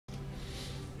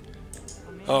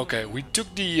Okay, we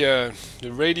took the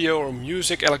radio or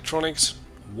music electronics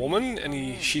woman,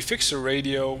 and she fixed the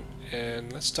radio.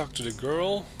 And let's talk to the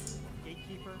girl.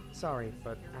 Gatekeeper? Sorry,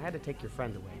 but I had to take your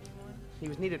friend away. He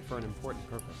was needed for an important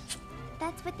purpose.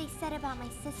 That's what they said about my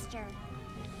sister.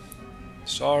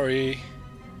 Sorry.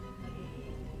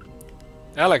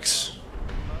 Alex.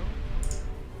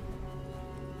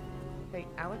 Hey,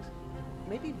 Alex,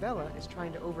 maybe Vella is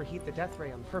trying to overheat the death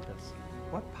ray on purpose.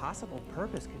 What possible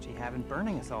purpose could she have in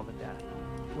burning us all to death?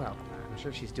 Well, I'm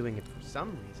sure she's doing it for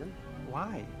some reason.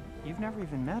 Why? You've never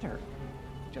even met her.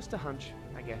 Just a hunch,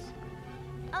 I guess.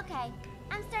 Okay,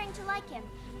 I'm starting to like him.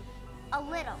 A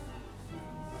little.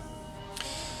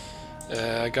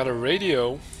 I got a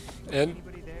radio and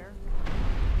Anybody there?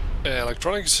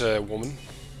 electronics woman.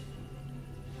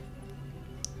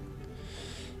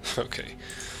 Okay.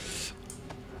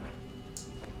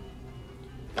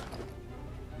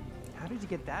 How did you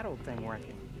get that old thing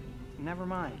working? Never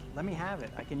mind. Let me have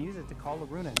it. I can use it to call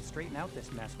Laguna and straighten out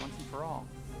this mess once and for all.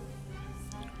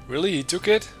 Really? He took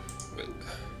it?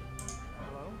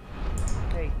 Hello?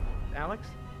 Hey, Alex?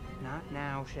 Not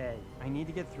now, Shay. I need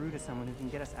to get through to someone who can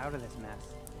get us out of this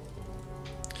mess.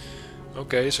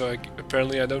 Okay, so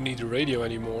apparently I don't need the radio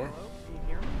anymore. Hello? Can you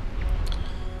hear me?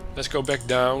 Let's go back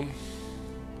down.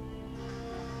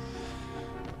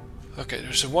 Okay,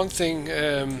 there's one thing.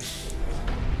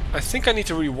 I think I need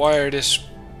to rewire this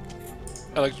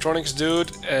electronics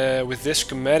dude with this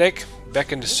schematic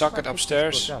back in the socket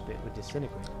upstairs. Up, it would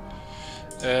disintegrate.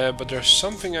 But there's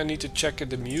something I need to check in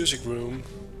the music room.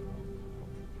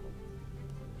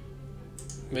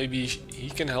 Maybe he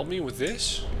can help me with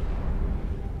this?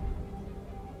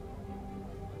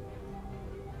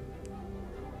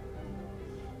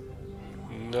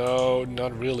 No,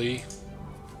 not really.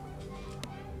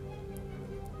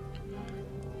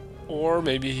 Or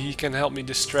maybe he can help me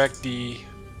distract the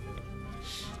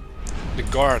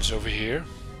guards over here.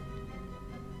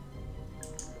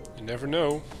 You never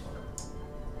know.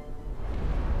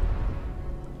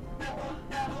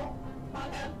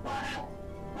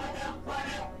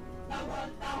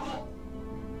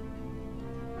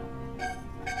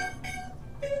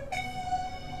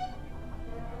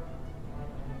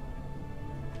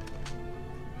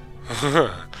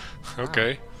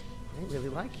 Okay. I really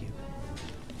like you.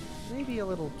 Maybe a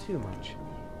little too much.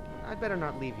 I'd better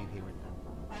not leave you here with them.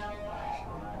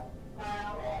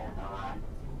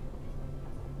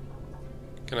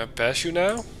 Can I pass you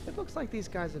now? It looks like these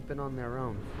guys have been on their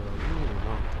own for a really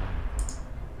long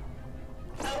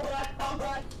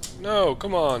time. No,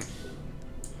 come on.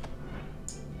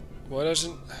 Why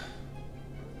doesn't...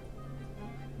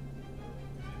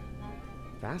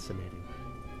 Fascinating.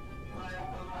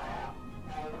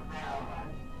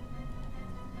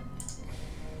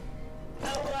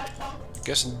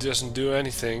 Guess it doesn't do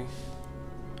anything.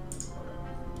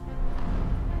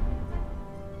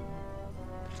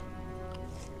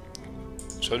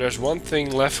 So there's one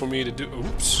thing left for me to do.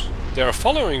 Oops. They are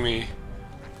following me.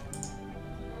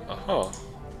 Uh-huh.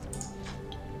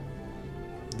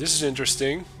 This is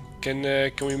interesting. Can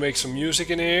we make some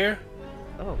music in here?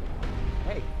 Oh,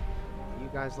 hey. You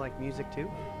guys like music too?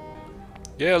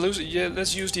 Yeah,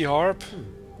 let's use the harp.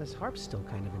 This harp's still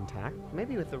kind of intact.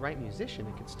 Maybe with the right musician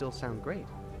it could still sound great.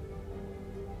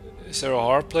 Is there a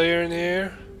harp player in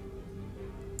here?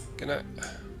 Can I...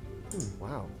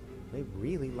 Wow. They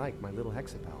really like my little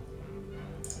hexapel.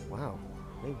 Wow.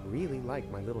 They really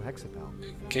like my little hexapel.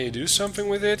 Can you do something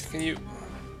with it? Can you...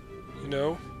 You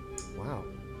know? Wow.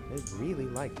 They really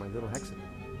like my little hexapel.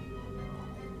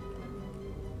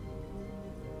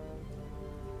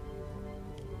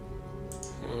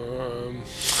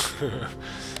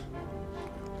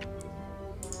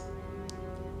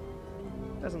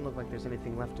 Doesn't look like there's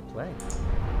anything left to play.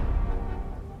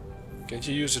 Can't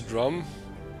you use a drum?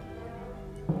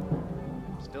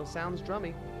 Still sounds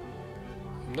drummy.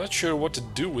 I'm not sure what to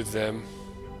do with them.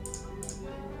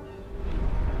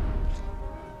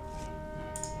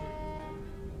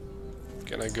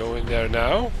 Can I go in there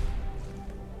now?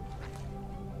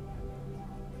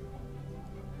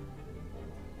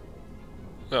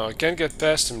 No, I can't get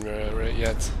past him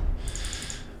yet.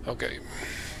 Okay.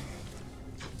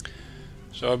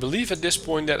 So I believe at this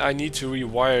point that I need to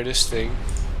rewire this thing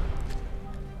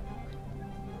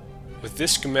with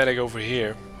this schematic over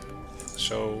here.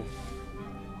 So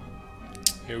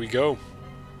here we go.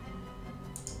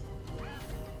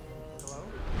 Hello?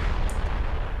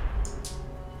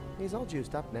 He's all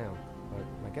juiced up now, but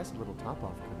I guess a little top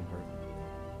off couldn't hurt.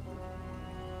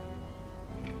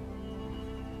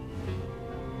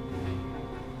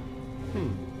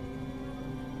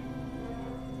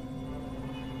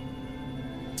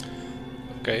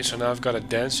 Okay, so now I've got a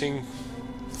dancing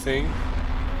thing.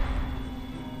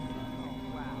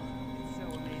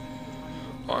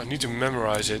 Oh, I need to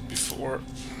memorize it before.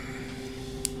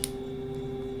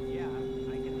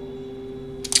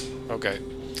 Okay.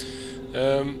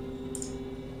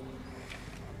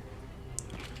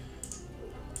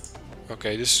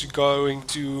 Okay, this is going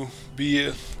to be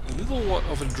a little one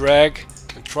of a drag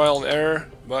and trial and error,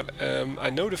 but I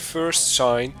know the first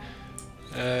sign.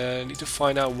 I need to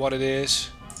find out what it is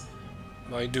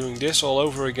by doing this all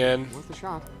over again. Worth a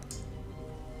shot.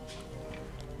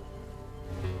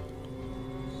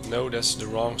 No, that's the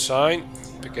wrong sign.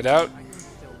 Pick it out.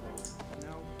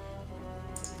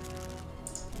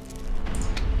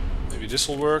 Maybe this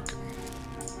will work.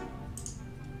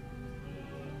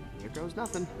 Here goes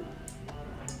nothing.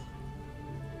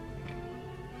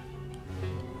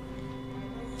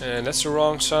 And that's the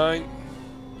wrong sign.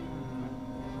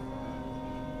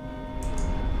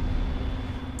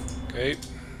 Okay.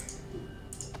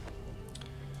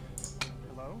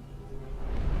 Hello?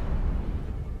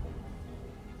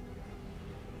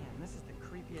 Man, this is the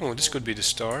creepiest. Oh, this could be the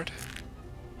start.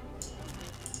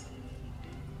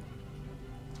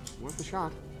 Worth a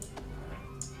shot.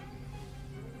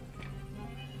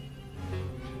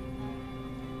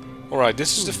 Alright,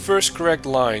 this is the first correct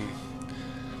line.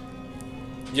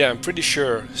 Yeah, I'm pretty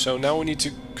sure. So now we need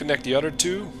to connect the other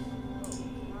two.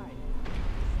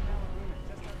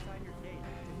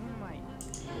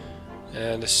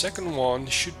 And the second one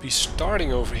should be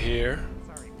starting over here.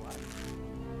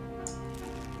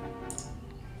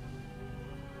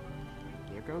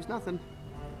 Here goes nothing.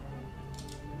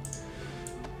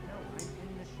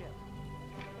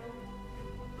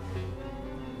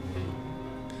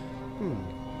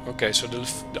 Okay, so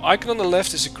the icon on the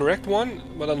left is the correct one,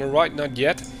 but on the right not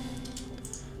yet.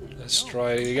 Let's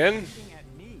try it again.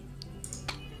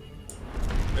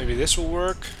 Maybe this will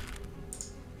work.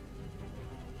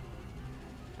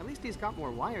 At least he's got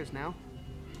more wires now.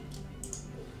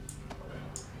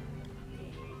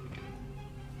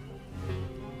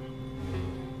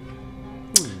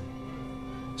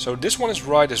 So this one is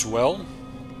right as well.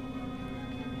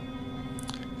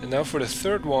 And now for the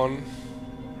third one.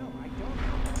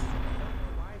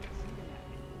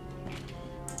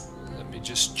 Let me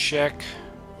just check.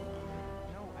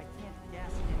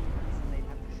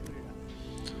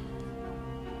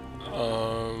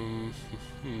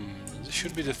 This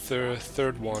should be the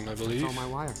third one, I believe. That's all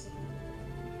my wire.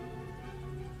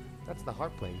 That's the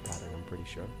harp playing pattern, I'm pretty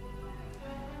sure.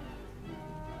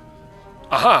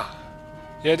 Aha!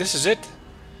 Yeah, this is it.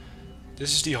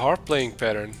 This is the harp playing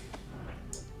pattern.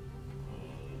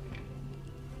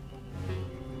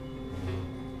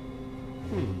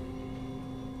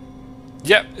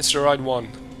 Yeah, it's the right one.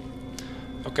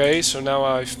 Okay, so now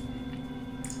I've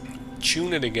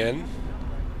tuned it again.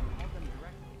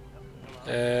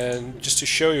 And just to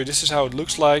show you, this is how it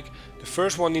looks like. The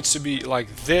first one needs to be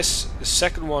like this, the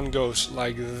second one goes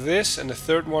like this, and the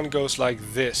third one goes like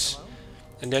this.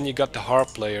 And then you got the harp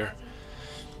player.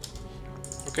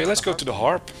 Okay, let's go to the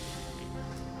harp.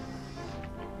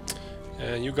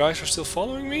 And you guys are still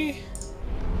following me?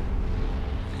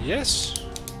 Yes.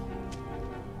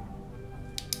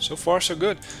 So far so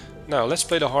good. Now let's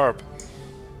play the harp.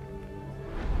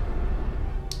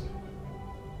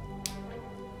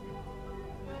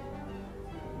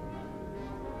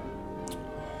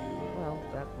 Well,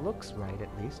 that looks right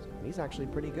at least. He's actually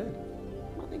pretty good.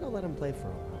 I think I'll let him play for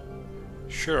a while.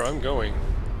 Sure, I'm going.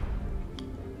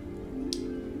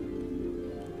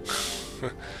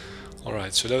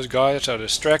 Alright, so those guys are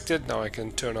distracted. Now I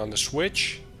can turn on the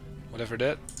switch. Whatever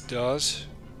that does.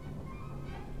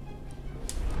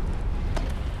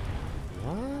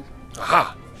 What?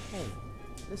 Aha! Hey,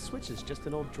 this switch is just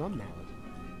an old drum mallet.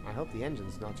 I hope the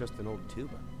engine's not just an old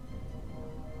tuba.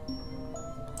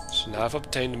 So now I've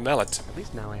obtained the mallet. At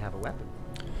least now I have a weapon.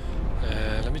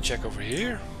 Let me check over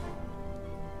here.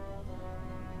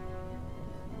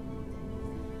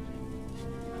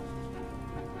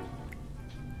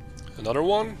 Another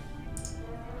one.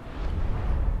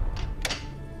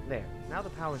 There, now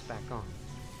the power's back on.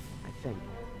 I think.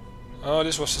 Oh,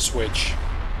 this was the switch.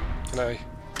 Can I?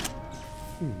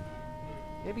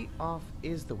 Maybe off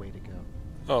is the way to go.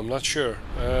 Oh, I'm not sure.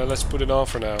 Let's put it on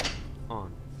for now.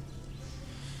 On.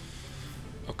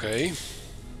 Okay.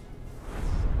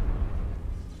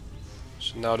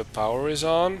 So now the power is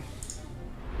on.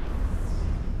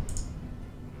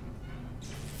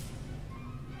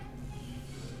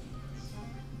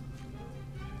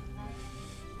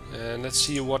 And let's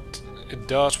see what it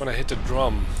does when I hit the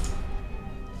drum.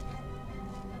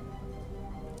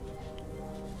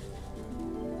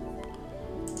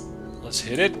 Let's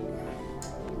hit it.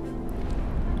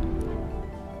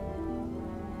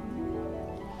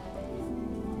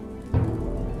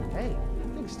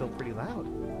 loud.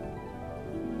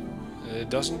 It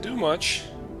doesn't do much.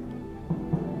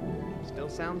 Still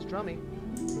sounds drummy.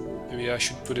 Maybe I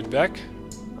should put it back.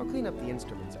 I'll clean up the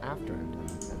instruments after I'm done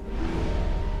with them.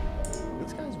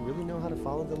 These guys really know how to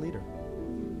follow the leader.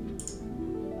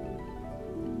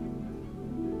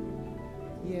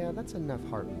 Yeah, that's enough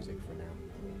harp music for now.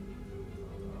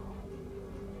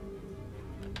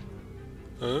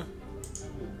 Huh?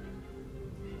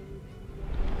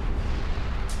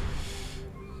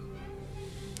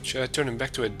 Should I turn him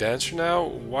back to a dancer now?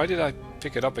 Why did I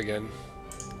pick it up again?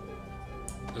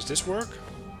 Does this work?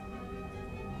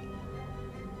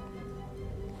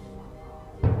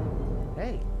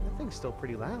 Hey, that thing's still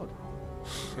pretty loud.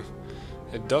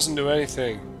 It doesn't do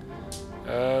anything.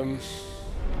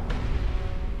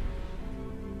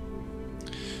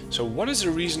 So what is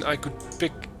the reason I could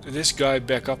pick this guy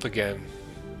back up again?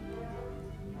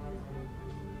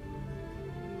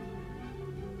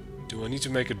 Do I need to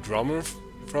make a drummer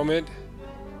from it?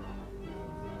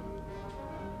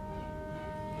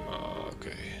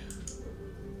 Okay.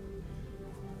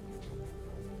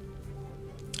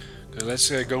 Okay, let's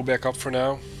go back up for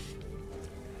now.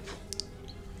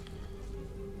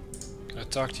 Can I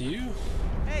talk to you?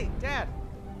 Hey, Dad!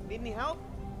 Need any help?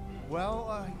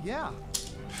 Well, yeah.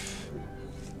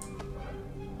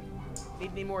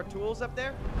 Need any more tools up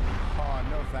there? Oh,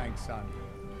 no thanks, son.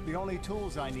 The only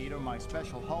tools I need are my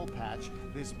special hull patch,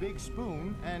 this big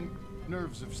spoon, and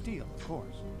nerves of steel, of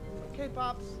course. Okay,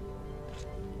 Pops.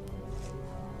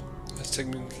 Let's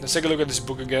take a look at this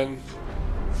book again.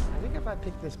 I think if I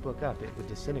picked this book up, it would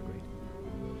disintegrate.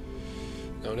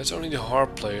 No, that's only the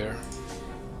harp player.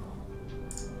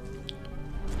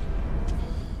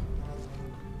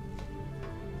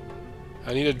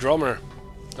 I need a drummer,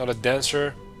 not a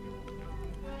dancer.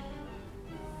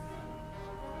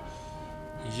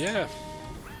 Yeah.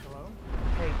 Hello?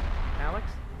 Hey, Alex?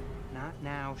 Not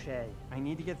now, Shay. I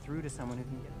need to get through to someone who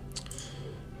can get...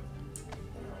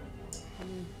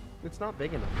 It's not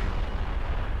big enough.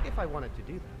 If I wanted to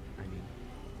do that, I mean.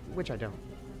 Which I don't.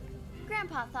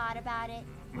 Grandpa thought about it.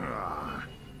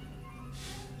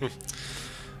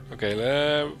 Okay,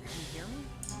 Can you hear me?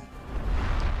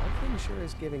 That thing sure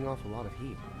is giving off a lot of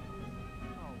heat.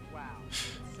 Oh, wow.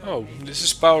 oh, this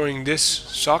is powering this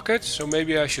socket, so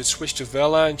maybe I should switch to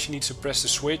Vella and she needs to press the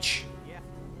switch. Yeah.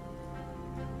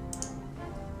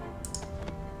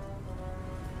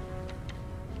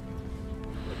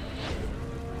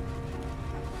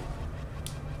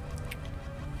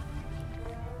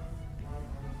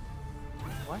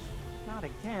 What? Not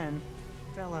again?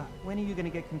 Vella, when are you gonna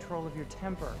get control of your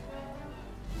temper?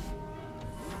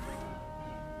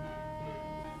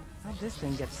 How'd this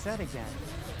thing get set again?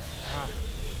 Ah,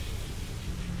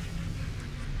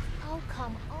 Oh,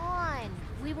 come on.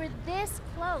 We were this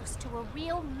close to a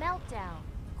real meltdown.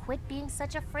 Quit being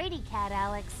such a fraidy cat,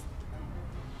 Alex.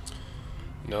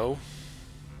 No.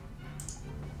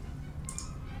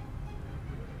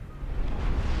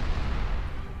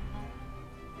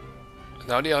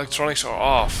 Now the electronics are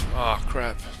off. Ah,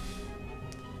 crap.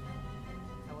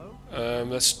 hello?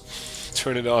 Let's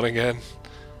turn it on again.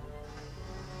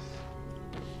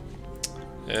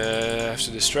 I have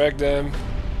to distract them.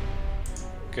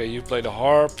 Okay, you play the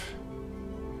harp.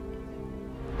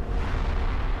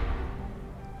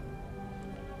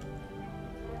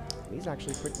 These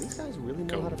actually pretty. These guys really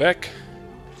know Go how to. back.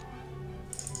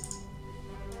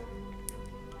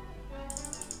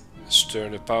 Let's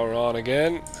turn the power on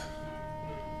again.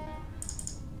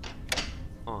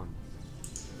 On.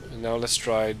 And now let's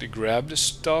try to grab the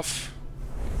stuff.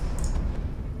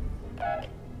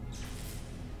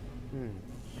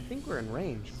 I think we're in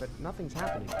range, but nothing's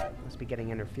happening. Must be getting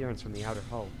interference from the outer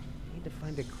hull. Need to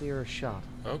find a clearer shot.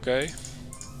 Okay.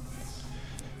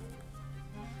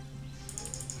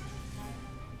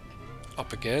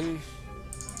 Up again.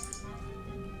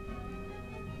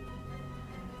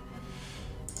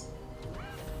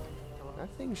 That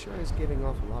thing sure is giving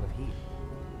off a lot of heat.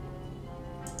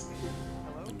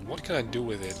 And what can I do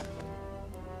with it?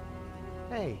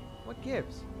 Hey, what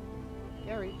gives?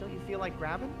 Gary, don't you feel like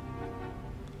grabbing?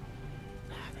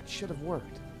 That should have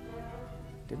worked.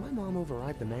 Did my mom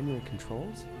override the manual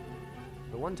controls?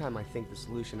 The one time I think the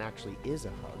solution actually is a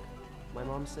hug, my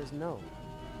mom says no.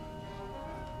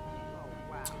 Oh,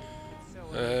 wow.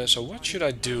 It's So what should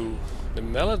I do? The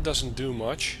mallet doesn't do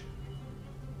much.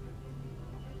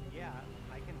 Yeah,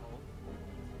 I can hold.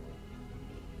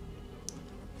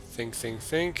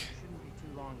 Think. Shouldn't be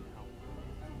too long now.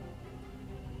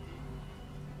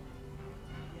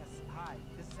 Yes, hi,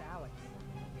 this is Alex.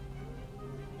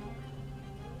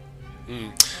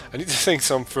 I need to think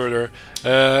some further.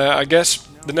 I guess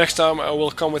the next time I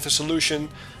will come with a solution.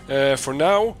 For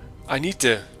now, I need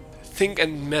to think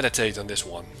and meditate on this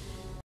one.